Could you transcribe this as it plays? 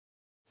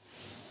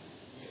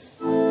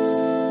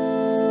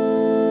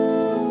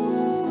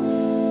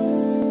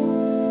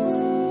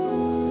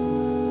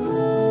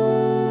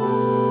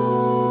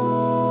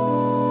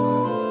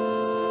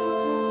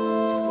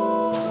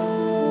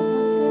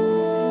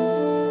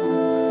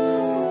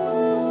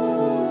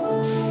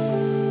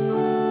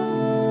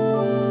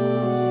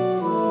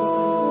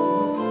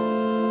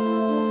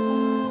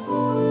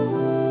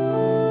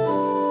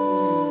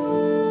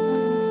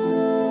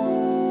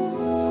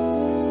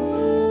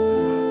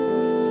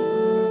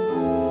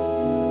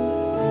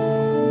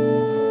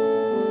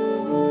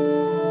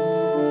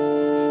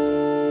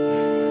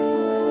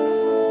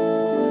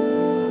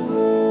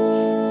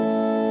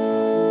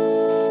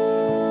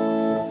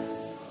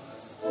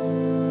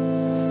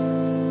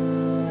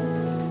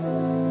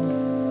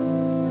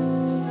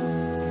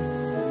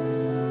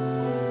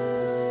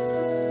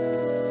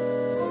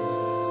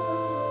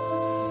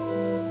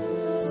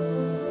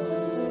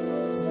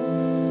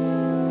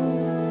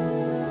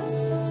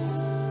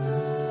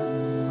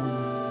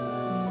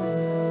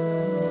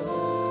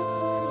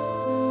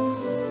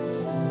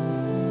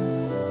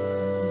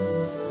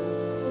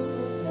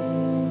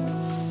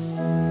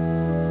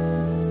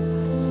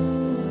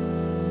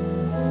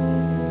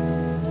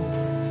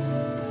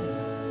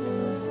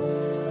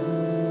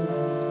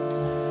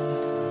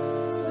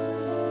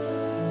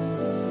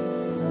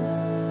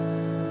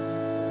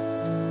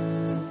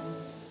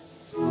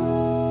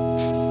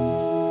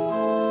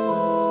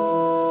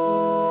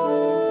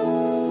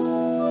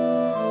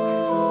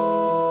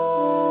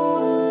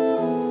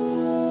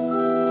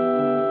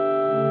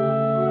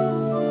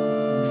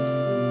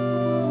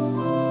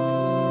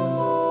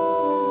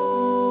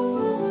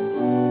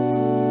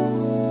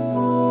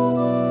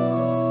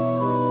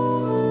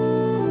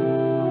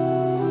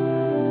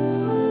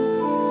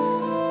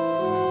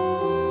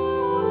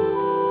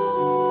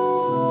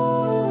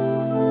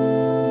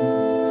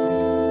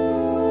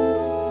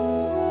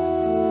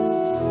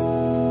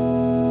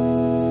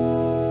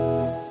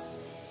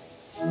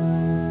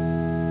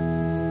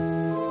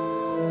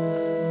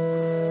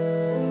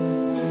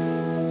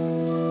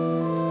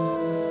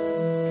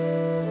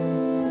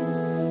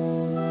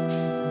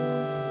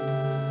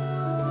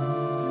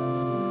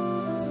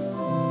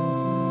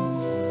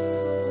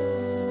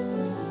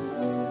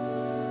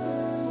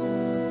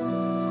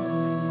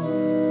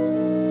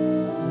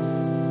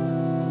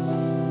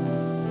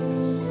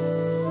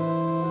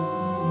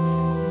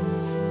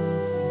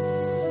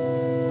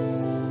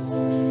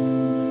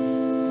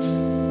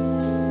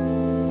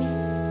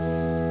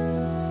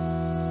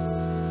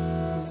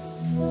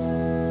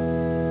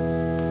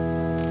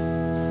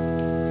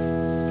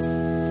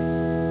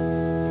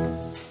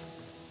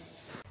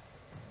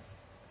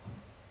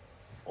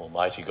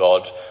Almighty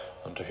God,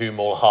 unto whom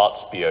all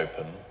hearts be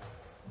open,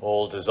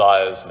 all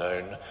desires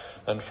known,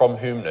 and from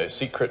whom no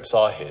secrets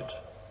are hid,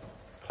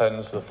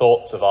 cleanse the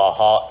thoughts of our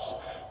hearts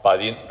by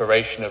the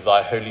inspiration of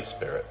thy Holy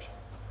Spirit,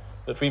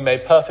 that we may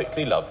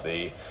perfectly love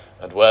thee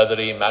and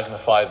worthily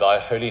magnify thy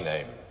holy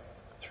name,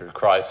 through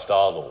Christ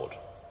our Lord.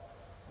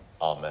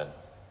 Amen.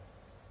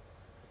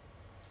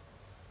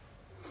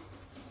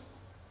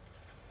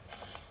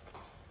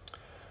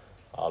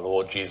 Our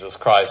Lord Jesus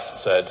Christ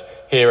said,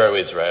 Hear, O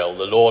Israel,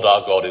 the Lord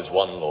our God is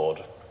one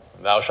Lord.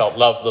 And thou shalt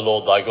love the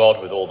Lord thy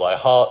God with all thy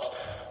heart,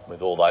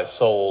 with all thy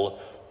soul,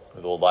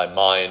 with all thy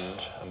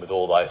mind, and with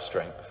all thy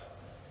strength.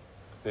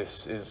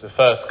 This is the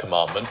first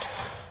commandment,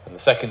 and the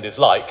second is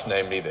like,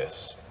 namely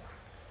this: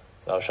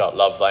 Thou shalt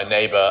love thy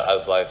neighbour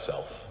as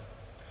thyself.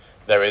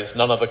 There is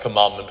none other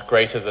commandment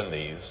greater than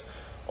these.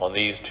 On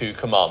these two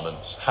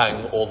commandments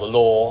hang all the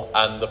law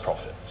and the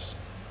prophets.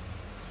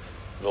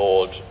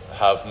 Lord,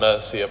 have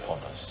mercy upon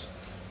us,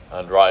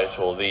 and write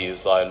all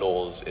these thy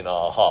laws in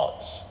our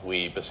hearts,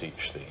 we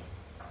beseech thee.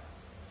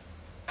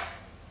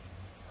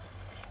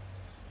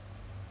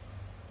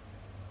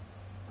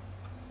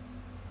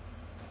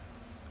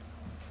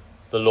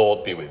 The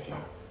Lord be with you.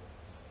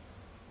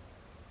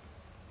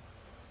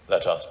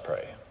 Let us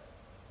pray.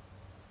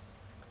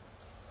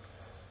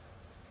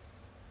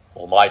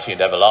 Almighty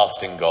and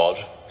everlasting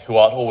God, who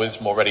art always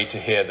more ready to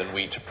hear than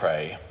we to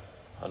pray,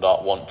 and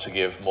art wont to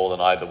give more than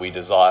either we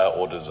desire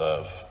or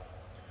deserve,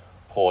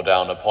 pour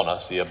down upon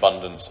us the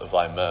abundance of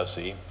thy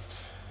mercy,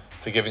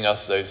 forgiving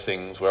us those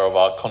things whereof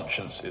our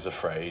conscience is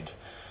afraid,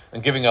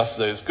 and giving us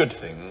those good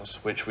things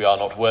which we are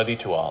not worthy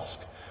to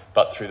ask,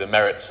 but through the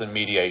merits and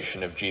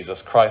mediation of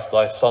Jesus Christ,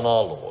 thy Son,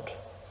 our Lord.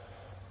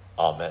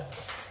 Amen.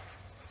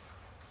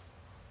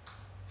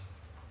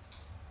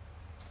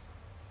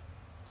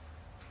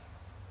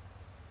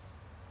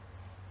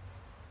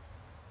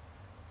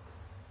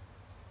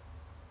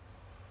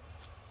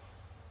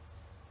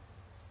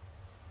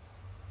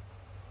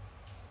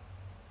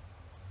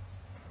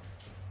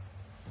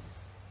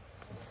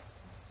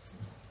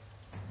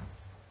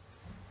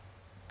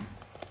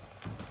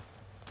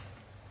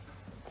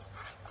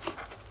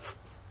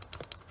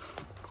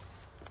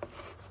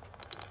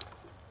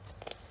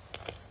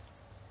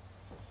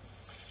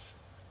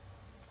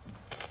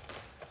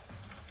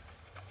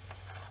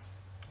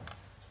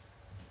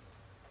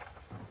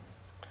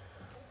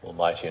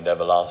 Almighty and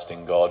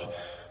everlasting God,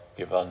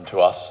 give unto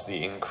us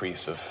the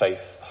increase of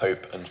faith,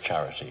 hope, and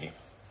charity,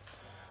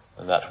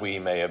 and that we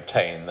may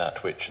obtain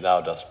that which thou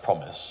dost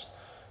promise,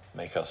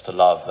 make us to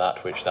love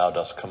that which thou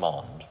dost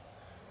command,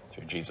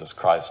 through Jesus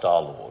Christ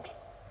our Lord.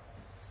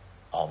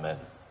 Amen.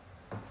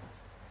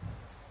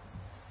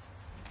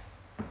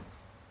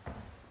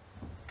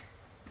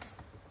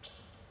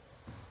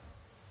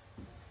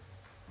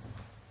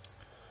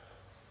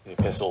 The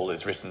epistle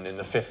is written in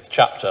the 5th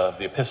chapter of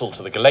the epistle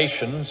to the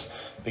Galatians,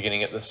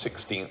 beginning at the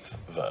 16th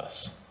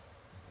verse.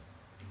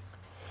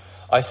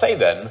 I say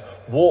then,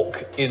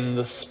 walk in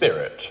the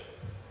Spirit,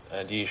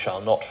 and ye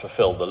shall not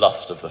fulfill the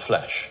lust of the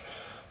flesh.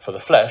 For the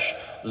flesh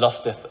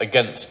lusteth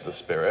against the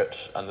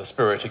Spirit, and the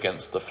Spirit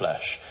against the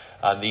flesh,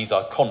 and these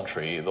are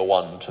contrary the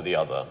one to the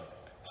other,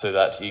 so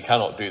that ye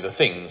cannot do the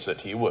things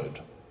that ye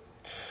would.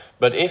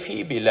 But if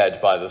ye be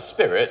led by the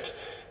Spirit,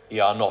 ye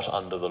are not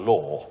under the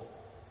law.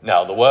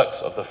 Now the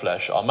works of the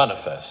flesh are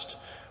manifest,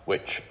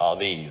 which are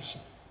these: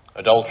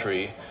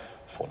 adultery,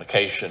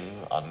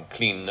 fornication,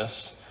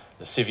 uncleanness,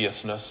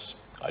 lasciviousness,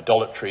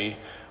 idolatry,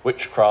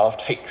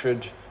 witchcraft,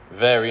 hatred,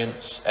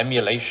 variance,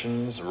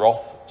 emulations,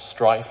 wrath,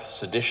 strife,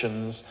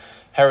 seditions,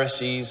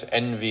 heresies,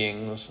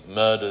 envyings,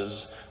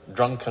 murders,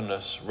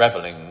 drunkenness,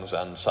 revellings,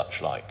 and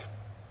such like,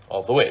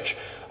 of the which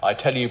I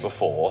tell you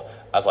before,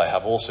 as I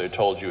have also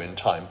told you in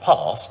time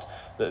past,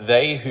 that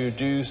they who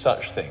do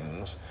such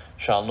things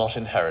shall not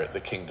inherit the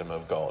kingdom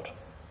of God.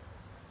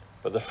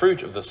 But the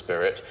fruit of the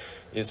Spirit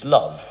is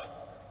love,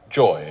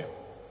 joy,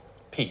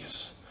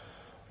 peace,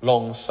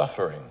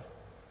 long-suffering,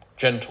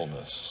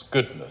 gentleness,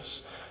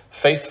 goodness,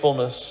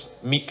 faithfulness,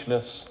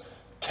 meekness,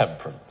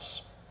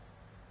 temperance.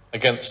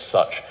 Against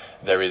such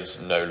there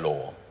is no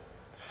law.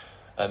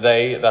 And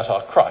they that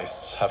are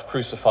Christ's have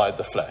crucified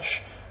the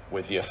flesh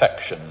with the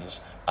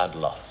affections and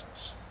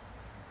lusts.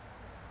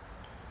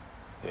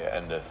 Here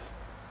endeth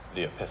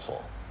the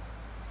epistle.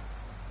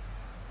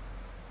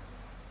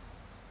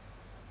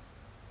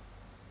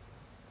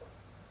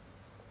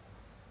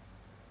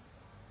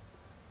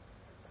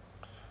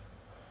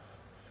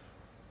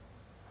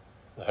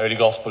 The Holy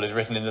Gospel is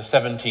written in the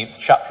 17th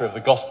chapter of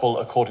the Gospel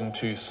according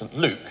to St.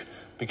 Luke,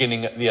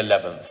 beginning at the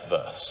 11th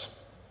verse.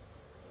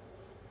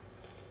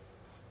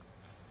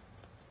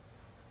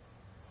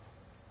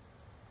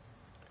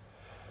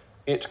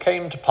 It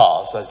came to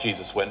pass, as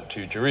Jesus went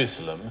to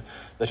Jerusalem,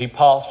 that he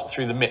passed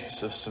through the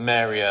midst of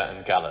Samaria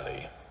and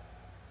Galilee.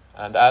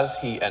 And as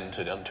he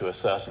entered unto a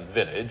certain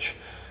village,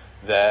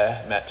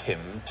 there met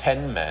him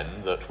 10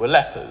 men that were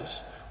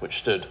lepers, which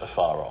stood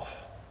afar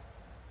off.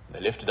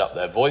 They lifted up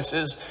their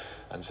voices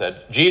and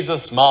said,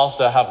 Jesus,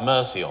 Master, have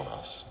mercy on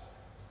us.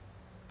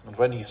 And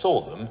when he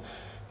saw them,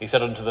 he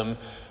said unto them,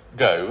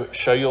 Go,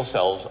 show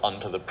yourselves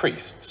unto the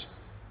priests.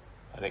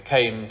 And it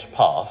came to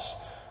pass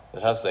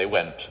that as they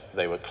went,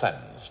 they were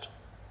cleansed.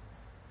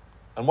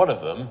 And one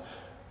of them,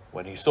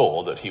 when he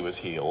saw that he was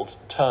healed,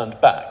 turned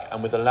back,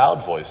 and with a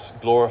loud voice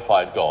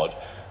glorified God,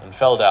 and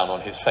fell down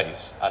on his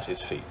face at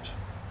his feet,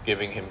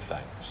 giving him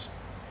thanks.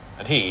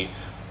 And he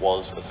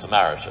was a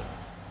Samaritan.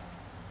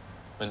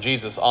 And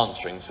Jesus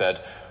answering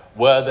said,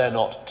 Were there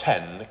not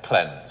 10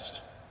 cleansed?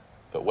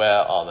 But where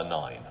are the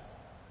 9?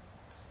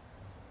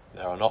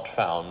 There are not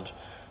found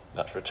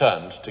that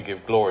returned to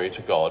give glory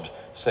to God,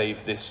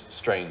 save this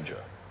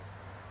stranger.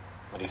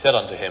 And he said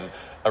unto him,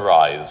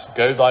 Arise,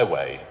 go thy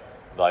way,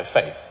 thy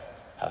faith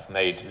hath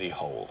made thee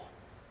whole.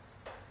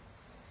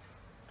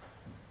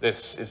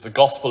 This is the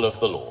gospel of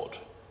the Lord.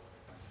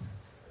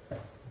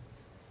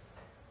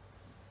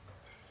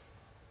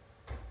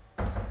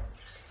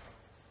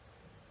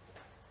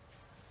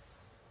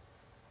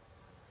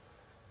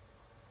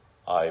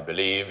 I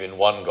believe in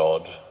one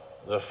God,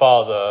 the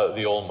Father,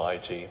 the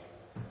Almighty,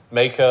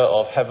 maker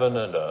of heaven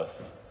and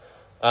earth,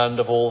 and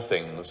of all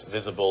things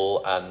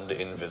visible and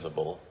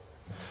invisible,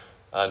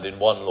 and in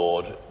one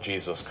Lord,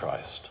 Jesus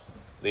Christ,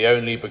 the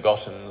only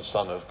begotten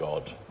Son of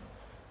God,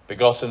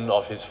 begotten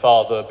of his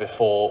Father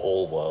before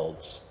all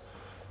worlds,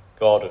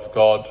 God of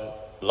God,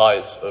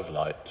 light of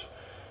light,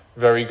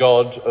 very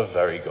God of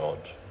very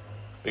God,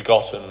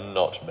 begotten,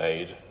 not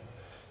made,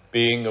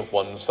 being of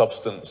one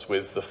substance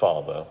with the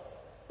Father,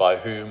 by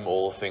whom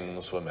all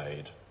things were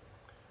made,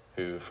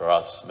 who for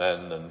us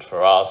men and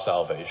for our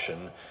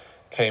salvation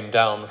came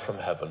down from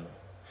heaven,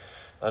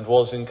 and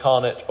was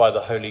incarnate by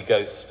the Holy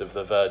Ghost of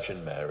the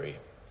Virgin Mary,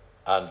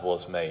 and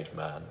was made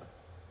man,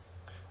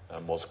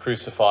 and was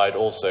crucified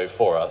also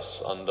for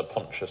us under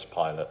Pontius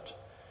Pilate.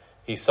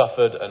 He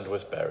suffered and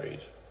was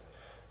buried,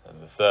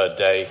 and the third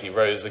day he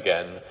rose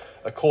again,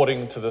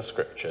 according to the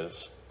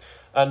Scriptures,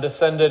 and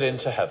ascended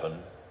into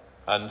heaven,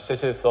 and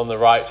sitteth on the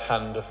right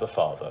hand of the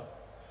Father.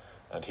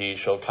 And he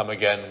shall come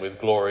again with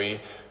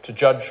glory to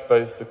judge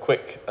both the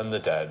quick and the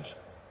dead,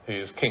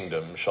 whose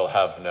kingdom shall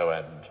have no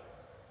end.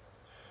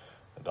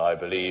 And I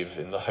believe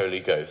in the Holy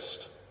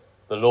Ghost,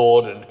 the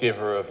Lord and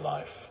giver of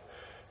life,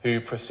 who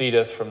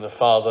proceedeth from the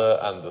Father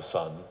and the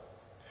Son,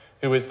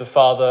 who with the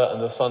Father and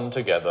the Son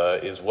together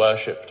is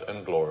worshipped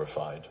and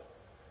glorified,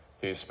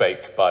 who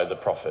spake by the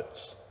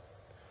prophets.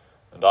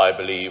 And I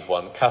believe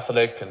one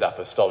Catholic and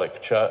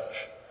Apostolic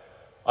Church.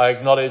 I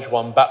acknowledge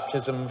one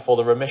baptism for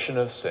the remission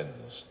of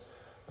sins,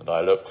 and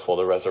I look for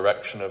the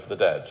resurrection of the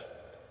dead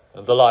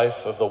and the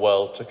life of the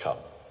world to come.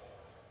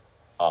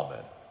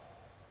 Amen.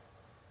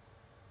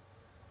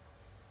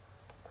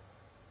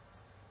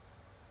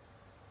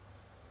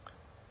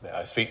 May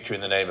I speak to you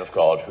in the name of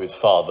God, who is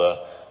Father,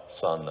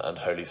 Son, and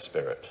Holy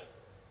Spirit.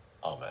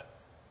 Amen.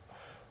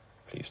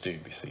 Please do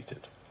be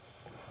seated.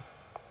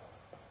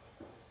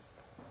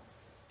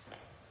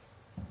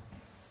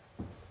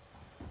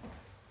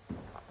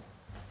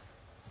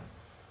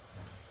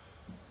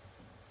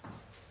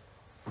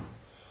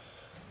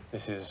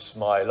 This is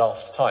my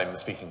last time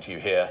speaking to you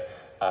here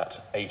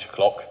at 8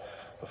 o'clock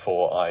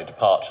before I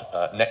depart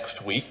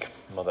next week.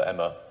 Mother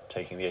Emma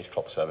taking the 8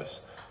 o'clock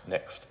service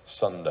next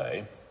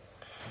Sunday.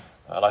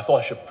 And I thought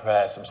I should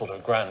prepare some sort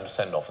of grand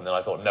send-off, and then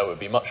I thought, no, it would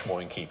be much more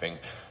in keeping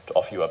to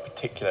offer you a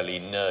particularly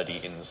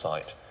nerdy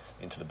insight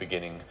into the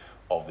beginning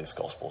of this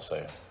gospel,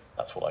 so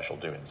that's what I shall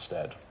do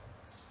instead.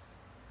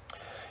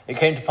 It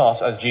came to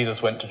pass, as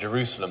Jesus went to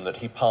Jerusalem, that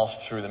he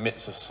passed through the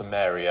midst of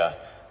Samaria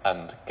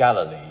and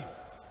Galilee.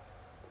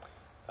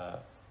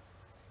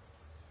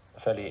 A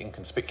fairly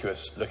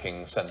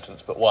inconspicuous-looking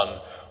sentence, but one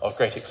of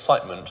great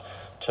excitement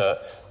to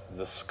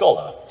the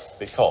scholar,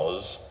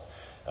 because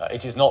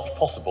it is not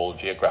possible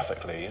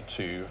geographically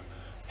to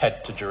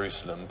head to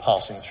Jerusalem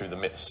passing through the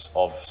midst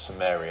of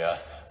Samaria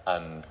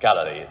and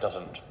Galilee. It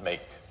doesn't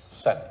make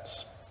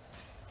sense.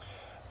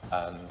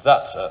 And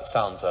that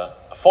sounds a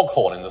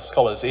foghorn in the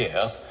scholar's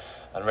ear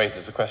and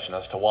raises the question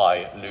as to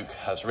why Luke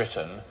has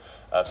written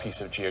a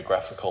piece of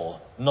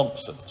geographical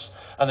nonsense.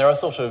 And there are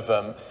sort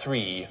of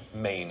three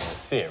main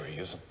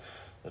theories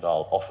that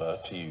I'll offer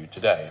to you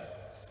today.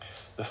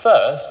 The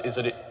first is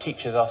that it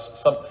teaches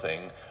us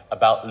something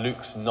about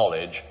Luke's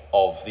knowledge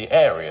of the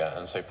area,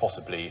 and so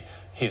possibly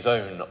his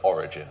own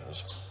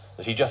origins,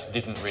 that he just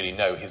didn't really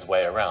know his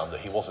way around, that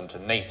he wasn't a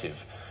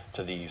native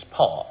to these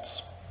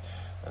parts.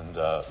 And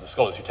the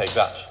scholars who take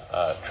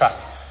that track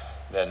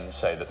then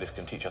say that this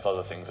can teach us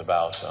other things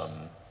about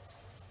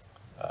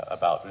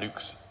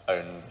Luke's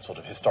own sort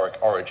of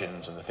historic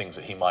origins and the things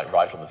that he might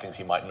write or the things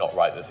he might not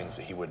write, the things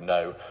that he would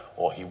know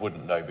or he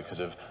wouldn't know because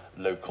of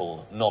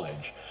local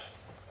knowledge.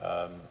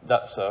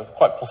 That's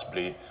quite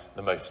possibly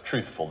the most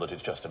truthful, that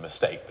it's just a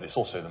mistake, but it's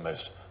also the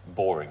most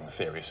boring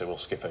theory, so we'll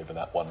skip over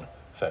that one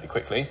fairly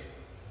quickly.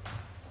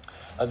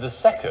 The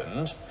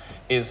second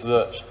is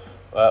that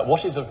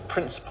what is of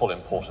principal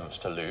importance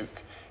to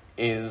Luke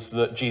is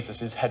that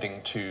Jesus is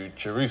heading to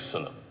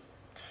Jerusalem.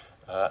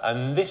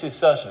 And this is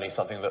certainly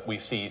something that we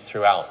see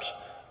throughout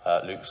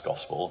Luke's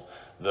Gospel,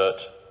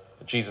 that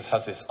Jesus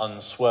has this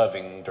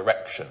unswerving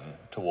direction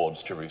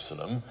towards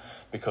Jerusalem,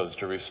 because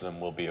Jerusalem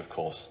will be, of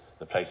course,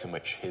 the place in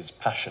which his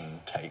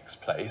passion takes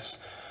place.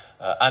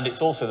 And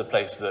it's also the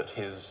place that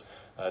his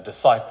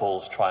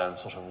disciples try and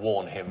sort of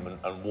warn him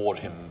and ward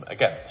him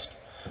against.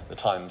 The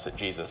times that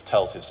Jesus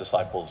tells his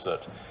disciples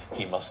that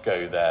he must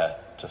go there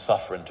to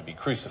suffer and to be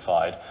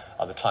crucified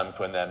are the times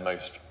when they're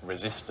most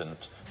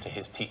resistant to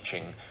his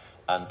teaching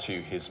and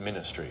to his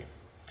ministry.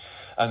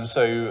 And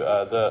so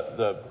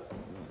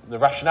the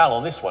rationale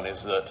on this one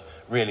is that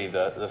really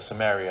the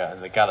Samaria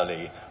and the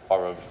Galilee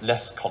are of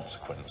less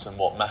consequence, and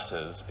what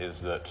matters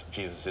is that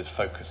Jesus'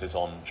 focus is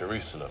on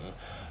Jerusalem,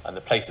 and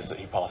the places that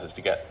he passes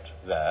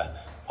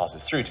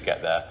through to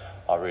get there,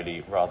 are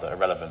really rather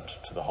irrelevant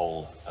to the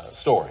whole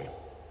story.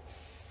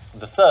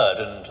 The third,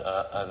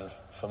 and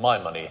for my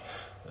money,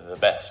 the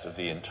best of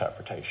the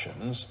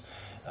interpretations,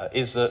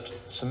 is that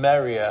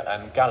Samaria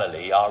and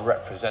Galilee are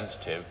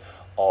representative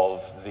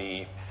of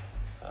the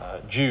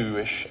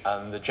Jewish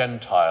and the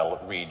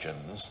Gentile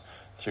regions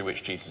through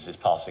which Jesus is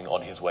passing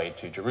on his way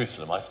to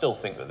Jerusalem. I still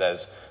think that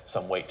there's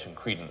some weight and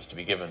credence to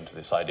be given to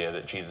this idea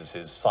that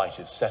Jesus' sight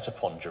is set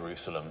upon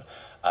Jerusalem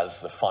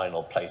as the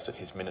final place that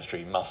his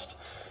ministry must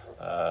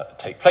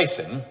take place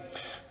in,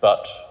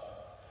 but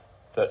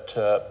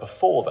that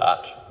before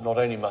that, not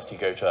only must he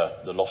go to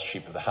the lost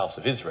sheep of the house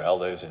of Israel,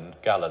 those in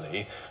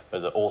Galilee,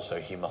 but that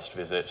also he must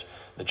visit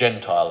the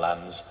Gentile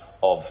lands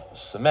of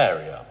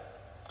Samaria.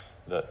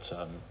 That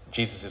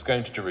Jesus is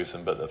going to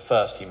Jerusalem, but that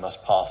first he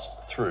must pass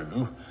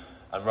through,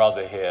 and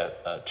rather here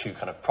two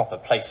kind of proper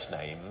place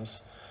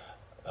names,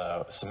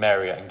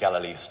 Samaria and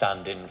Galilee,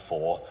 stand in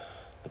for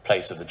the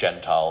place of the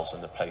Gentiles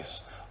and the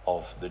place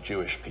of the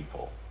Jewish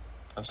people.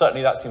 And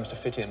certainly that seems to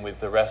fit in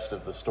with the rest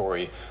of the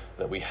story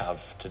that we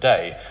have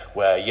today,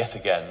 where yet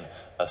again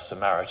a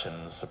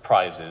Samaritan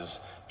surprises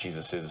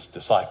Jesus'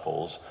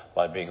 disciples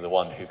by being the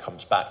one who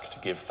comes back to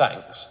give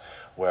thanks,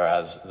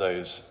 whereas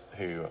those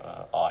who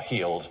are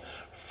healed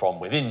from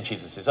within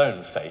Jesus'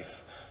 own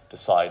faith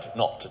decide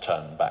not to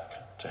turn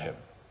back to him.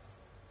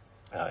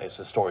 It's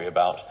a story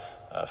about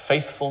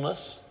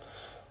faithfulness,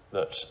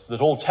 that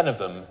all 10 of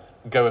them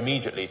go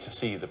immediately to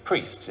see the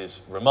priests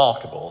is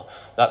remarkable.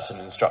 That's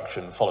an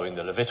instruction following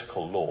the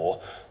Levitical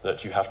law,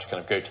 that you have to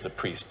kind of go to the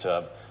priest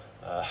to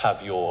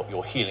have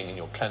your healing and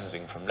your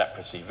cleansing from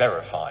leprosy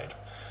verified.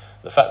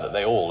 The fact that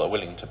they all are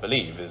willing to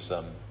believe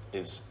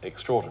is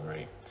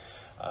extraordinary.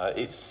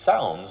 It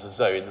sounds as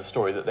though in the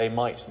story that they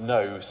might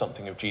know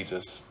something of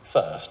Jesus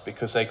first,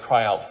 because they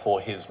cry out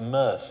for his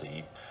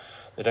mercy.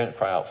 They don't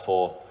cry out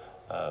for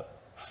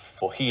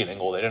healing,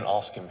 or they don't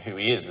ask him who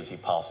he is as he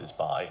passes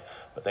by,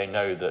 but they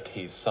know that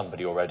he's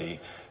somebody already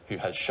who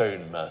has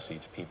shown mercy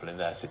to people in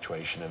their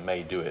situation and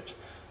may do it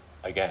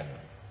again.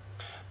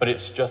 But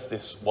it's just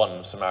this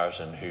one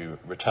Samaritan who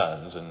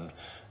returns, and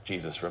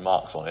Jesus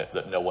remarks on it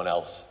that no one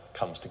else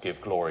comes to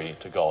give glory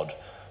to God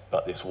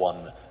but this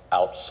one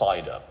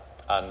outsider.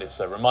 And it's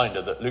a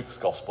reminder that Luke's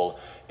gospel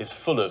is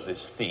full of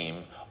this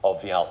theme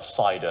of the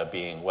outsider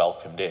being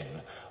welcomed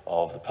in,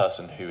 of the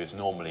person who is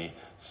normally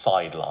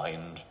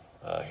sidelined,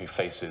 who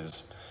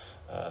faces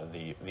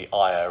the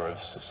ire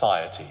of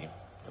society.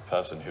 The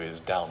person who is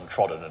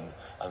downtrodden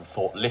and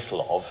thought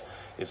little of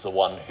is the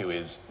one who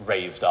is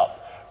raised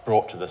up,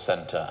 brought to the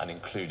centre and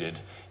included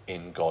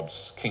in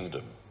God's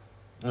kingdom.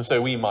 And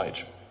so we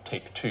might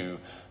take two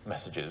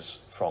messages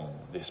from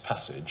this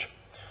passage,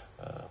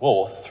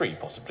 or three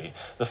possibly.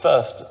 The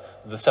first,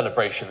 the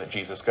celebration that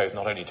Jesus goes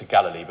not only to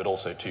Galilee but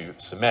also to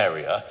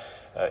Samaria,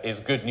 is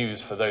good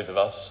news for those of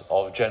us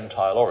of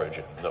Gentile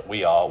origin, that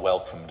we are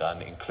welcomed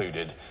and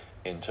included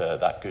into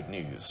that good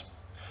news.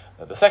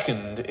 The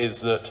second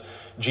is that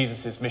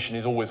Jesus' mission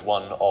is always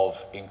one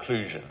of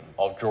inclusion,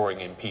 of drawing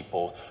in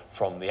people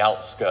from the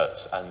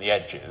outskirts and the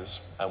edges,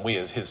 and we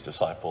as his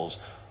disciples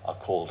are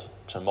called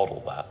to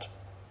model that.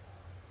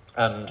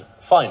 And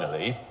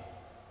finally,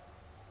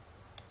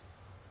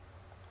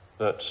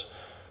 that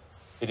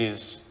it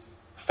is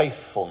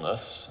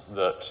faithfulness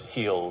that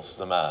heals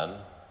the man,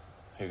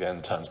 who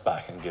then turns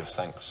back and gives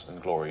thanks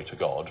and glory to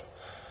God,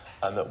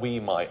 and that we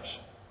might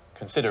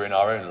consider in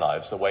our own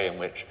lives the way in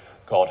which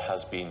God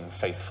has been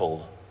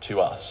faithful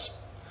to us,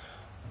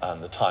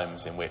 and the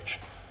times in which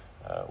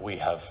we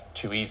have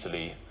too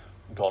easily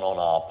gone on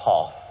our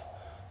path,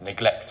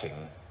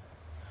 neglecting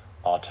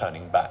our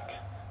turning back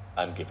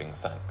and giving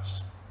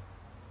thanks.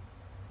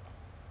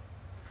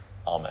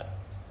 Amen.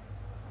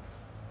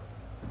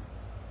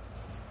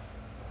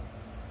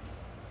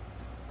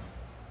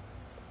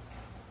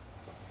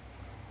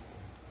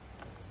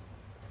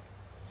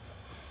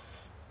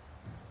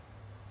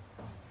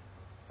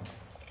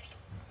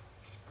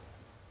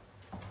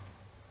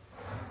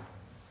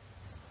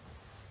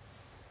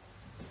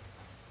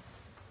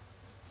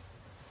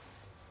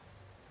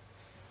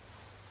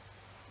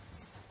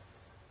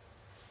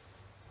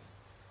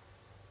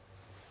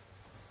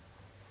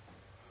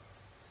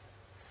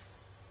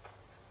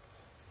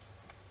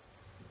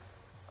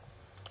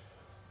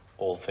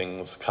 All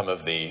things come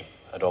of thee,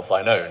 and of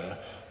thine own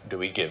do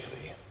we give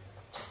thee.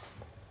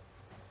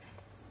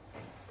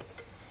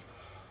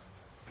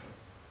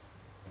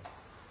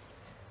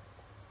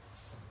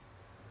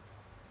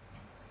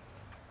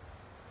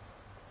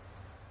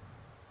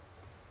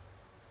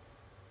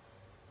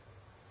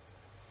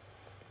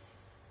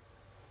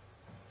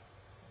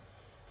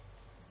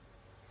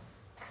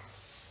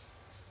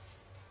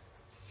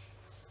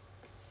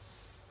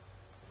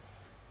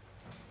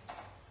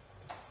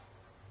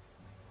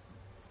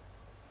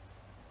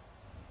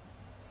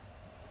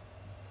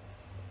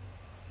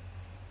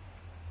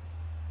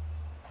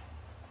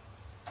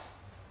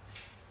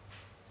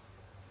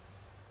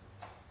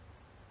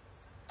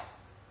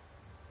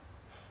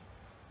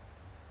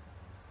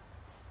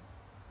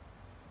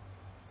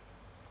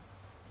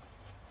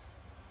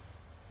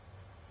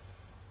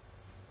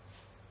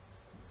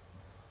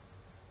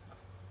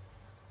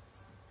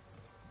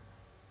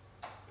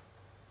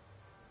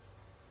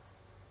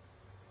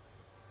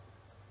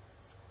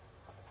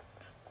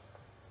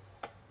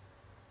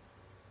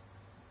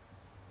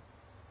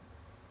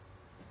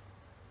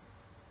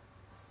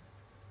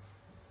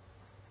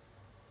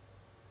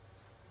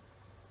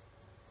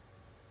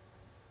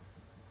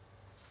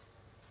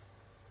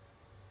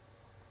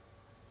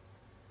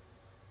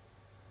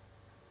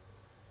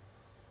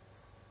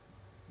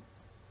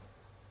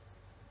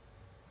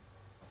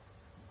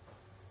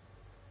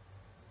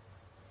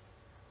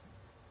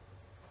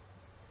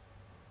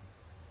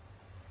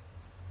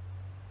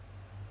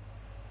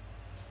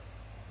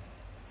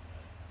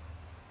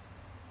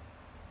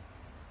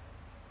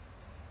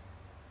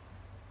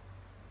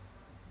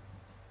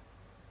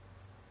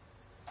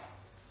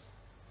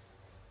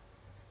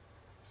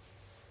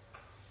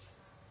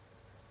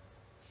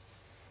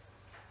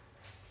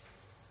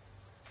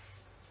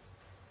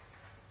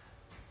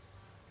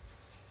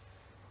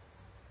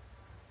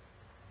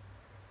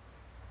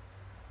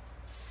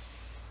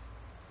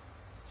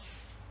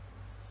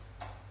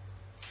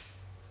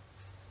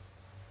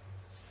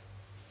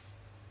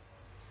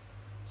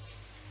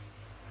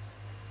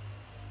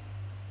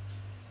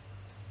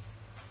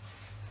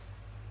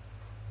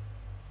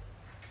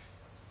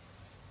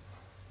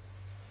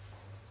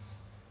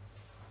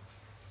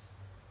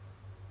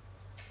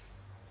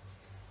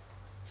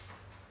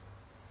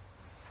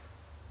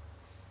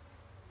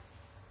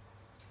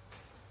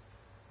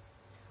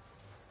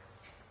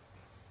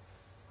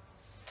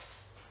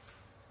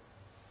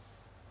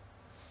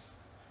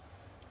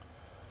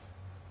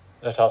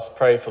 Let us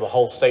pray for the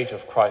whole state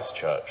of Christ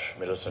Church,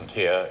 militant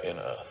here in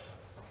earth.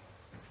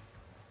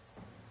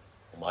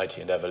 Almighty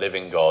and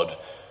ever-living God,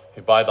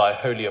 who by thy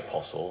holy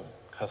apostle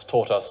hast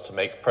taught us to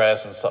make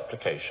prayers and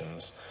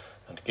supplications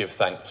and to give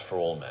thanks for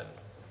all men,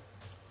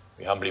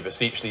 we humbly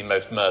beseech thee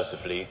most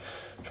mercifully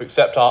to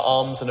accept our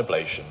alms and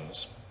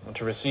oblations and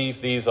to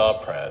receive these our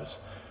prayers,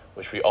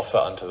 which we offer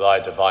unto thy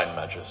divine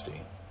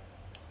majesty,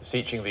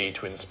 beseeching thee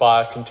to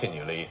inspire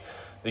continually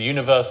the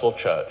universal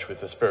church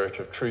with the spirit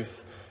of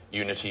truth,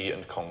 unity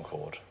and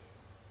concord,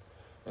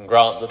 and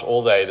grant that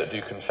all they that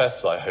do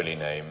confess thy holy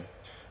name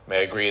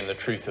may agree in the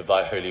truth of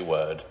thy holy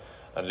word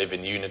and live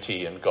in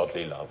unity and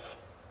godly love.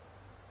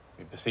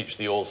 We beseech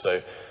thee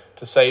also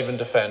to save and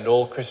defend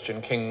all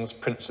Christian kings,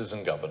 princes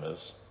and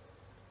governors,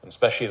 and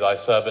especially thy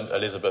servant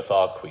Elizabeth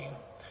our Queen,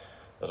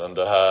 that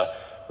under her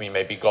we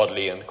may be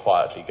godly and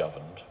quietly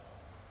governed.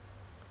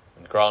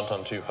 And grant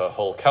unto her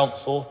whole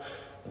council,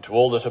 and to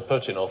all that are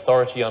put in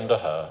authority under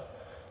her,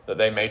 that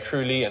they may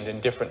truly and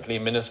indifferently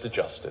minister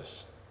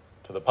justice,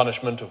 to the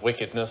punishment of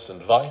wickedness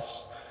and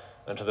vice,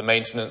 and to the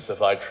maintenance of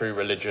thy true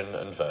religion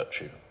and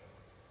virtue.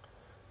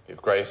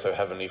 Give grace, O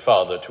Heavenly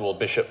Father, to all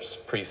bishops,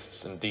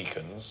 priests, and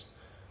deacons,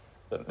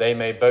 that they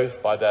may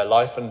both by their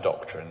life and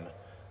doctrine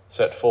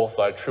set forth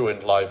thy true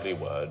and lively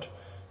word,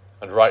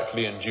 and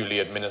rightly and duly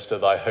administer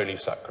thy holy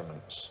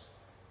sacraments.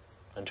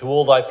 And to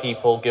all thy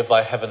people give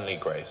thy heavenly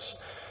grace,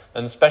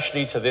 and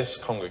especially to this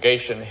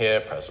congregation here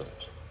present,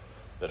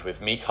 that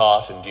with meek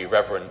heart and due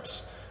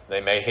reverence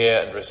they may hear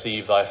and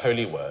receive thy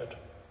holy word,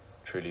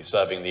 truly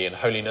serving thee in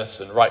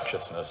holiness and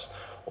righteousness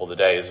all the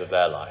days of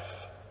their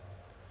life.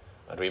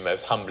 And we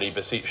most humbly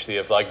beseech thee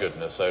of thy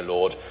goodness, O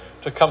Lord,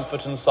 to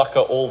comfort and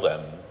succour all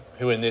them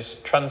who in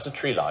this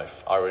transitory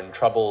life are in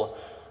trouble,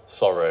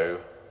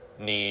 sorrow,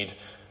 need,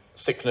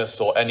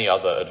 sickness, or any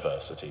other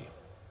adversity.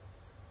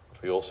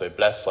 We also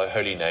bless thy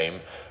holy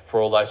name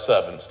for all thy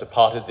servants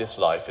departed this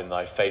life in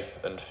thy faith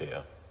and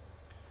fear,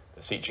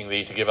 beseeching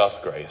thee to give us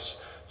grace,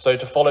 so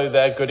to follow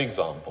their good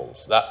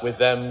examples, that with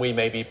them we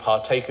may be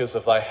partakers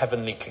of thy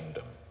heavenly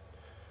kingdom.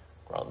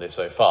 Grant this,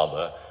 O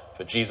Father,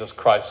 for Jesus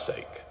Christ's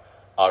sake,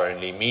 our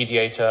only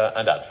mediator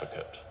and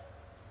advocate.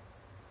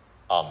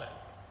 Amen.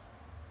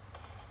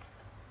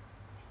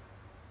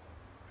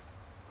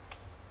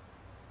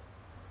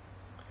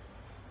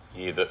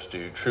 Ye that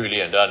do truly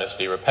and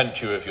earnestly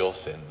repent you of your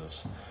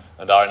sins,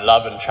 and are in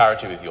love and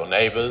charity with your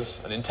neighbours,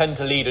 and intend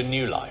to lead a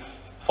new life,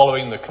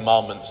 following the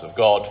commandments of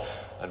God,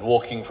 and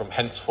walking from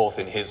henceforth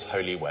in his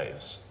holy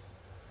ways,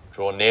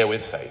 draw near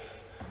with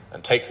faith,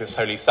 and take this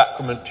holy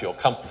sacrament to your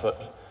comfort,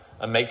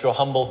 and make your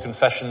humble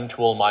confession to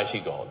Almighty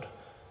God,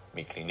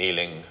 meekly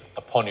kneeling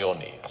upon your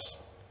knees.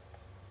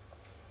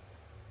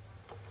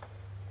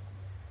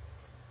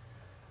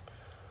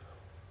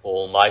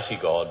 Almighty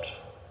God,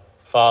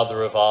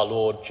 Father of our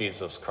Lord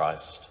Jesus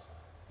Christ,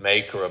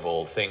 maker of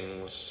all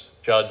things,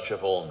 judge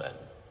of all men,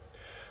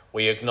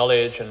 we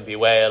acknowledge and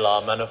bewail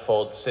our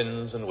manifold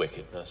sins and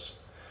wickedness,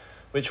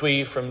 which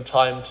we from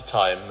time to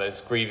time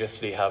most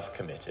grievously have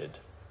committed,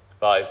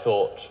 by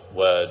thought,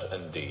 word,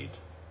 and deed,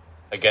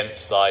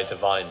 against thy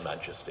divine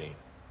majesty,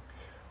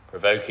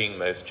 provoking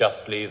most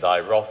justly thy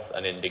wrath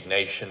and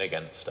indignation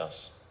against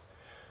us.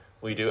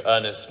 We do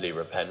earnestly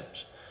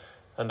repent,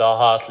 and are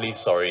heartily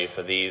sorry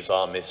for these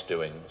our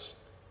misdoings.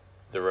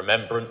 The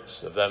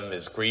remembrance of them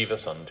is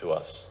grievous unto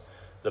us.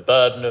 The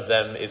burden of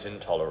them is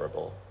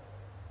intolerable.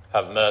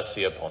 Have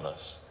mercy upon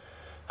us.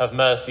 Have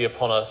mercy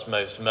upon us,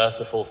 most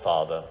merciful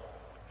Father,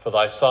 for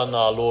thy Son,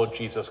 our Lord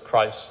Jesus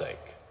Christ's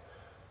sake.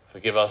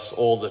 Forgive us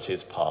all that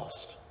is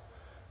past,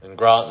 and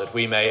grant that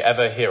we may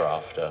ever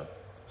hereafter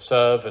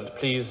serve and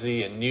please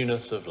thee in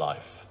newness of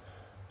life,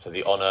 to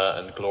the honour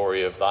and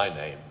glory of thy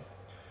name,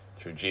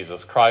 through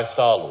Jesus Christ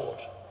our Lord.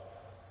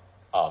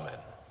 Amen.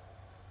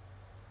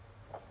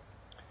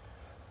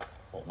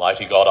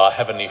 Almighty God, our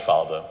heavenly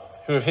Father,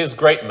 who of his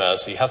great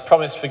mercy hath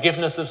promised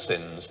forgiveness of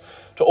sins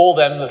to all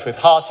them that with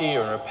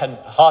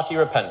hearty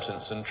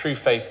repentance and true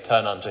faith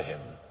turn unto him,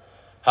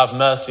 have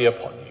mercy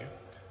upon you,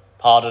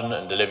 pardon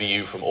and deliver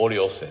you from all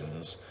your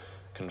sins,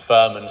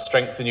 confirm and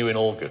strengthen you in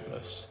all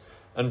goodness,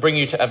 and bring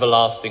you to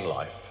everlasting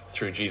life,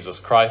 through Jesus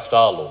Christ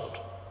our Lord.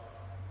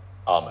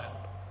 Amen.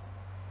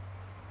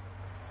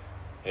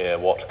 Hear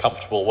what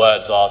comfortable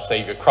words our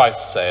Saviour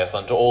Christ saith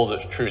unto all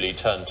that truly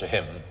turn to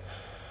him.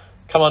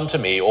 Come unto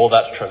me, all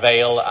that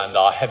travail and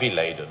are heavy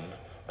laden,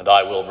 and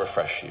I will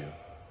refresh you.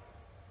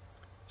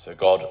 So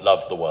God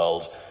loved the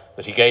world,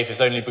 that he gave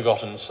his only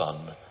begotten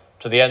Son,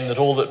 to the end that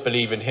all that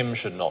believe in him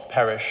should not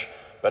perish,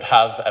 but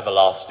have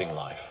everlasting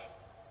life.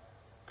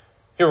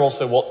 Hear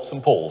also what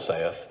St. Paul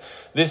saith,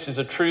 this is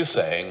a true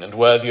saying, and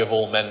worthy of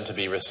all men to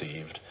be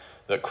received,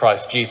 that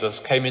Christ Jesus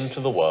came into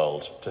the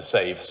world to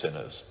save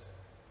sinners.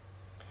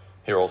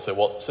 Hear also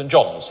what St.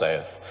 John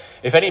saith,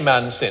 if any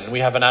man sin,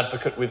 we have an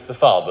advocate with the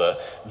Father,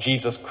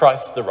 Jesus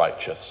Christ the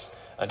righteous,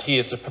 and he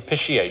is a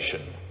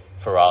propitiation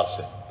for our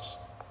sins.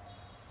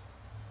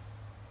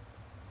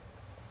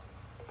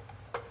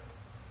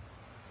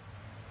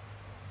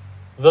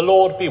 The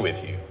Lord be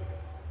with you.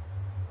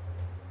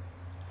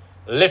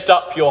 Lift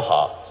up your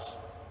hearts.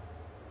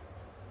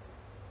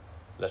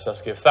 Let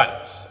us give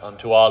thanks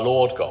unto our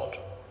Lord God.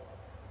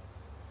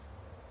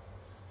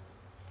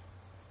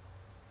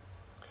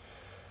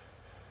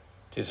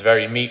 It is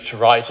very meet,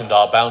 right, and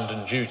our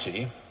bounden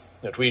duty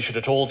that we should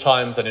at all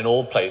times and in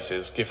all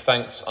places give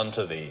thanks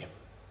unto thee,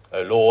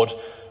 O Lord,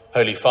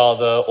 Holy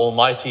Father,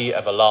 Almighty,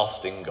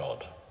 everlasting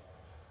God.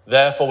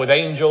 Therefore with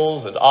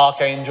angels and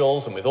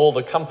archangels and with all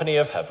the company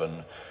of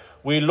heaven,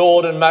 we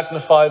laud and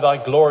magnify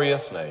thy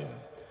glorious name,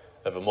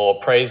 evermore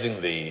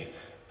praising thee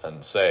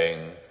and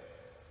saying,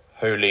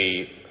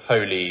 Holy,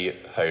 holy,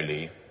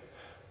 holy,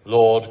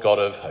 Lord God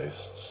of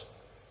hosts,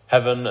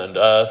 heaven and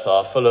earth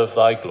are full of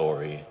thy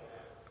glory.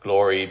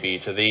 Glory be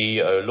to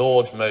thee, O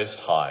Lord most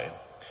high.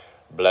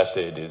 Blessed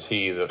is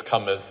he that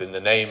cometh in the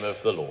name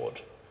of the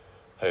Lord.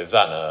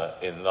 Hosanna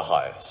in the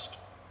highest.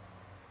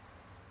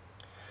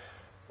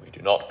 We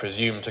do not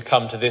presume to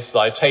come to this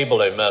thy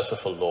table, O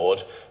merciful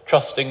Lord,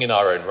 trusting in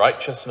our own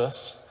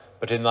righteousness,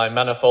 but in thy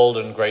manifold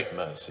and great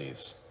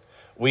mercies.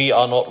 We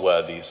are not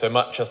worthy so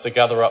much as to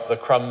gather up the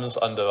crumbs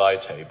under thy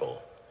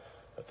table.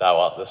 But thou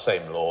art the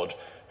same, Lord,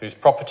 whose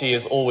property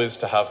is always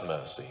to have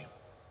mercy.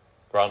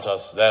 Grant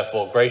us,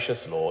 therefore,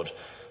 gracious Lord,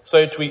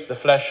 so to eat the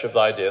flesh of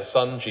thy dear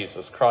Son,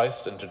 Jesus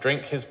Christ, and to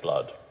drink his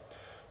blood,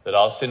 that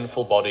our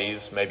sinful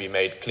bodies may be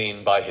made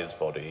clean by his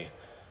body,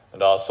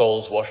 and our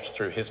souls washed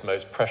through his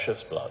most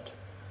precious blood,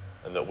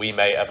 and that we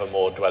may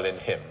evermore dwell in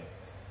him,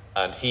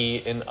 and he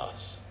in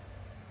us.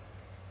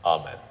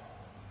 Amen.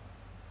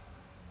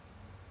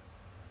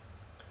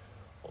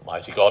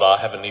 Almighty God, our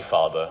heavenly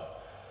Father,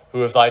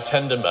 who of thy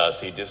tender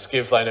mercy didst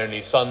give thine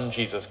only Son,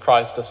 Jesus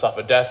Christ, to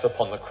suffer death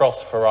upon the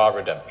cross for our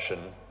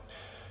redemption,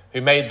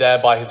 who made there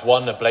by his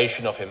one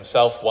oblation of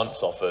himself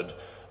once offered,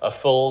 a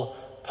full,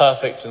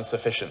 perfect and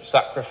sufficient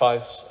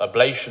sacrifice,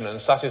 oblation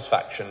and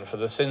satisfaction for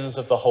the sins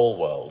of the whole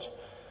world,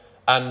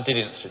 and did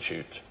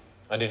institute,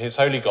 and in his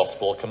holy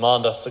gospel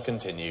command us to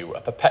continue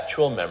a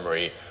perpetual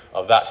memory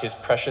of that his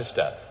precious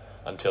death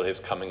until his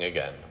coming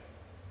again.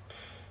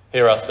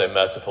 Hear us, O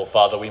merciful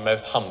Father, we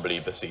most humbly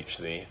beseech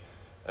thee,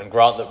 and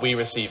grant that we,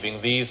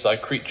 receiving these thy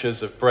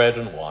creatures of bread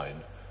and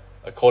wine,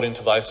 according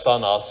to thy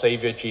Son, our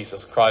Saviour,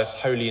 Jesus Christ,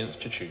 holy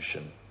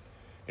institution,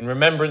 in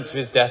remembrance of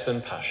his death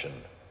and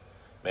passion,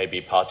 may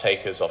be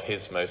partakers of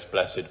his most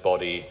blessed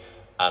body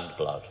and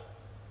blood.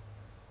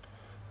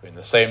 In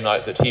the same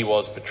night that he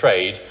was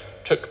betrayed,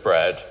 took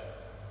bread,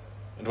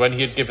 and when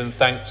he had given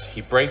thanks,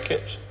 he brake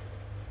it,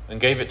 and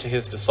gave it to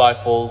his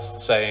disciples,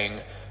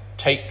 saying,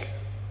 Take,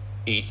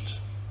 eat.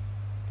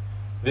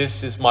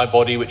 This is my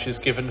body which is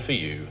given for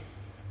you.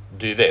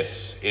 Do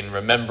this in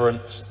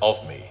remembrance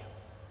of me.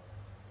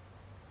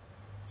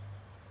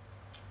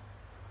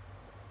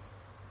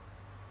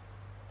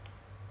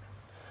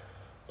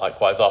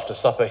 Likewise, after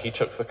supper, he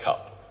took the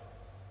cup.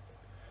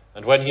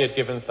 And when he had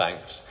given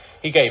thanks,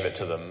 he gave it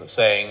to them,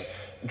 saying,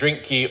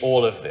 Drink ye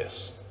all of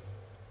this,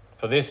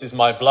 for this is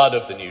my blood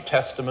of the New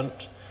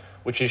Testament,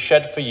 which is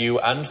shed for you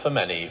and for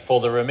many for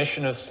the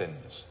remission of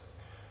sins.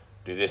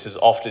 Do this as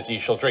oft as ye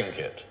shall drink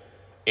it,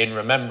 in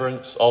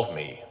remembrance of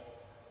me.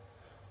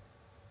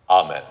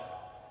 Amen.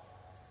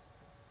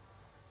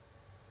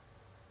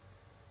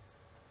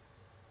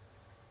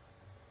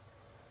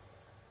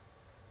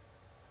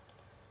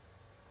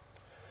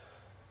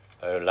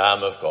 O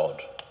Lamb of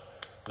God,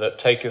 that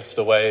takest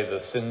away the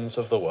sins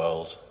of the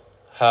world,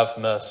 have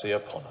mercy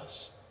upon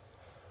us.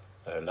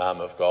 O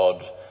Lamb of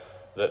God,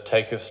 that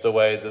takest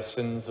away the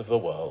sins of the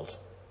world,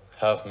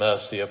 have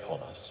mercy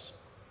upon us.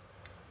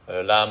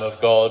 O Lamb of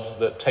God,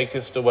 that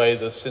takest away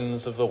the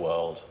sins of the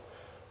world,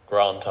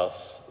 grant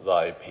us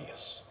thy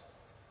peace.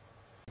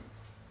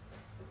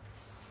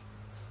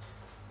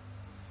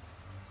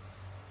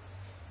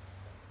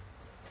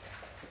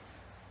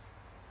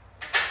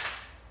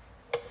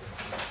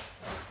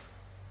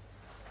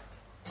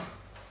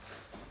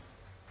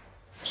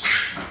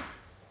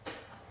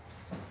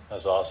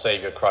 As our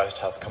Saviour Christ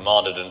hath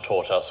commanded and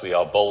taught us, we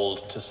are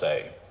bold to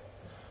say,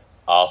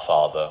 Our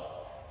Father,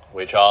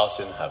 which art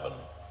in heaven,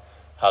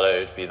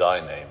 hallowed be thy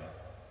name.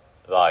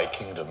 Thy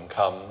kingdom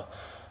come,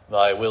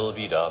 thy will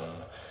be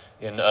done,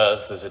 in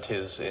earth as it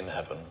is in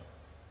heaven.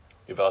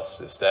 Give us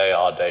this day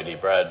our daily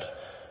bread,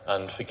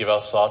 and forgive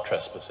us our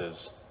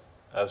trespasses,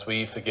 as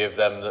we forgive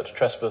them that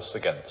trespass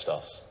against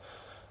us.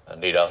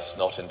 And lead us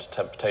not into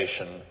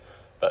temptation,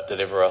 but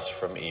deliver us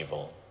from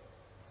evil.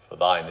 For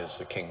thine is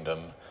the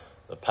kingdom,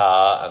 the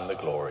power and the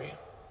glory,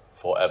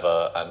 for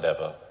ever and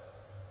ever.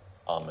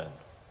 Amen.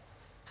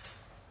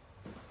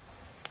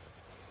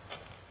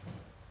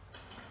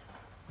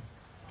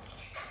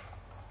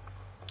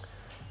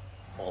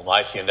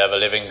 Almighty and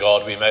ever-living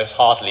God, we most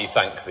heartily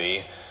thank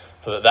thee,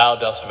 for that thou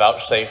dost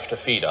vouchsafe to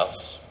feed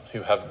us,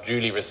 who have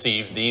duly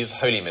received these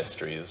holy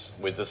mysteries,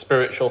 with the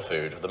spiritual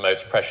food of the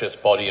most precious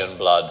body and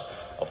blood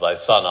of thy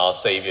Son, our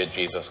Saviour,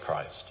 Jesus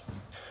Christ,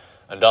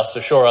 and dost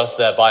assure us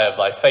thereby of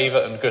thy favour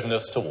and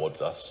goodness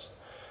towards us,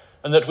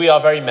 and that we are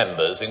very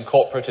members,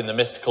 incorporate in the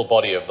mystical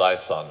body of thy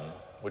Son,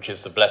 which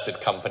is the blessed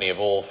company of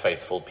all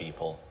faithful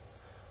people,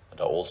 and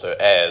are also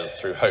heirs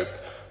through hope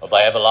of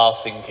thy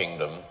everlasting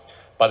kingdom,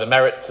 by the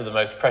merits of the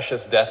most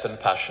precious death and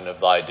passion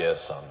of thy dear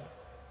Son.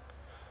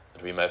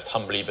 And we most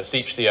humbly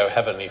beseech thee, O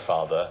Heavenly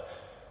Father,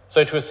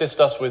 so to assist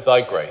us with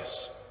thy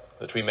grace,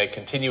 that we may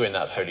continue in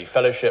that holy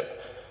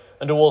fellowship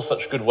and do all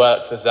such good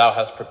works as thou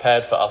hast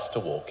prepared for us to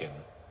walk in.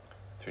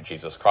 Through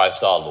Jesus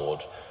Christ our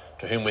Lord,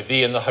 to whom with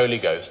thee and the Holy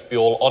Ghost be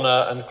all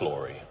honour and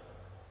glory,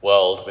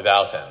 world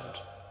without end.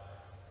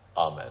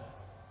 Amen.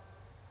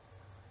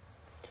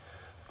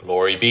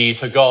 Glory be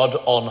to God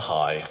on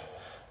high,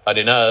 and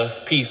in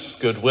earth peace,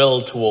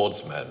 goodwill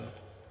towards men.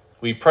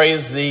 We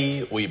praise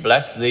thee, we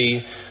bless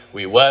thee,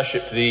 we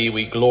worship thee,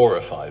 we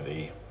glorify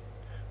thee.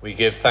 We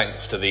give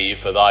thanks to thee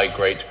for thy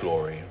great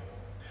glory.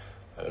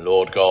 O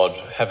Lord God,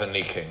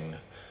 heavenly King,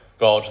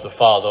 God the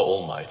Father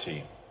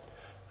Almighty,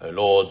 O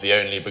Lord, the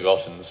only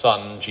begotten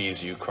Son,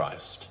 Jesus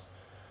Christ,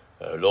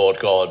 O Lord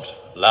God,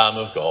 Lamb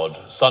of God,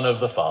 Son of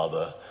the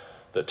Father,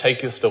 that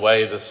takest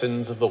away the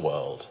sins of the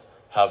world,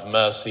 have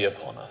mercy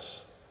upon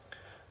us.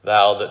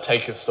 Thou that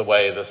takest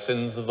away the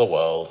sins of the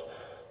world,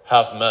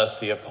 have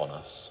mercy upon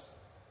us.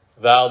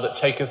 Thou that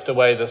takest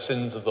away the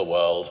sins of the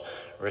world,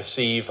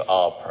 receive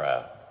our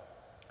prayer.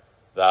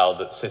 Thou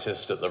that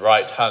sittest at the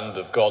right hand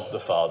of God the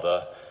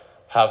Father,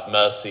 have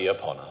mercy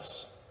upon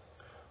us.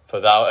 For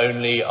thou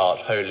only art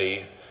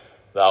holy,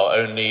 thou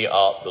only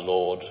art the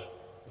Lord,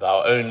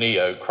 thou only,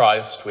 O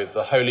Christ, with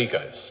the Holy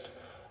Ghost,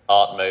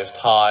 art most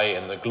high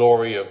in the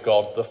glory of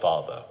God the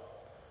Father.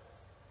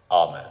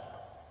 Amen.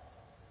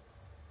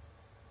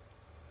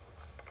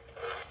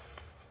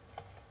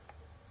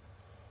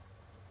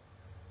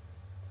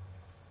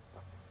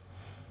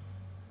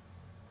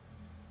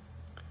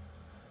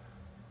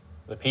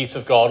 The peace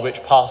of God,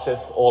 which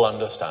passeth all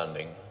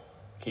understanding,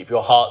 keep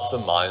your hearts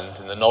and minds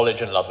in the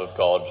knowledge and love of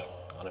God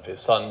and of his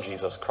Son,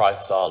 Jesus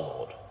Christ our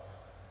Lord.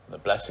 And the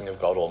blessing of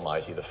God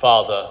Almighty, the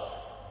Father,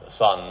 the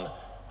Son,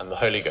 and the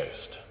Holy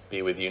Ghost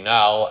be with you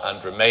now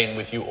and remain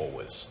with you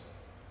always.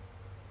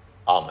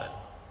 Amen.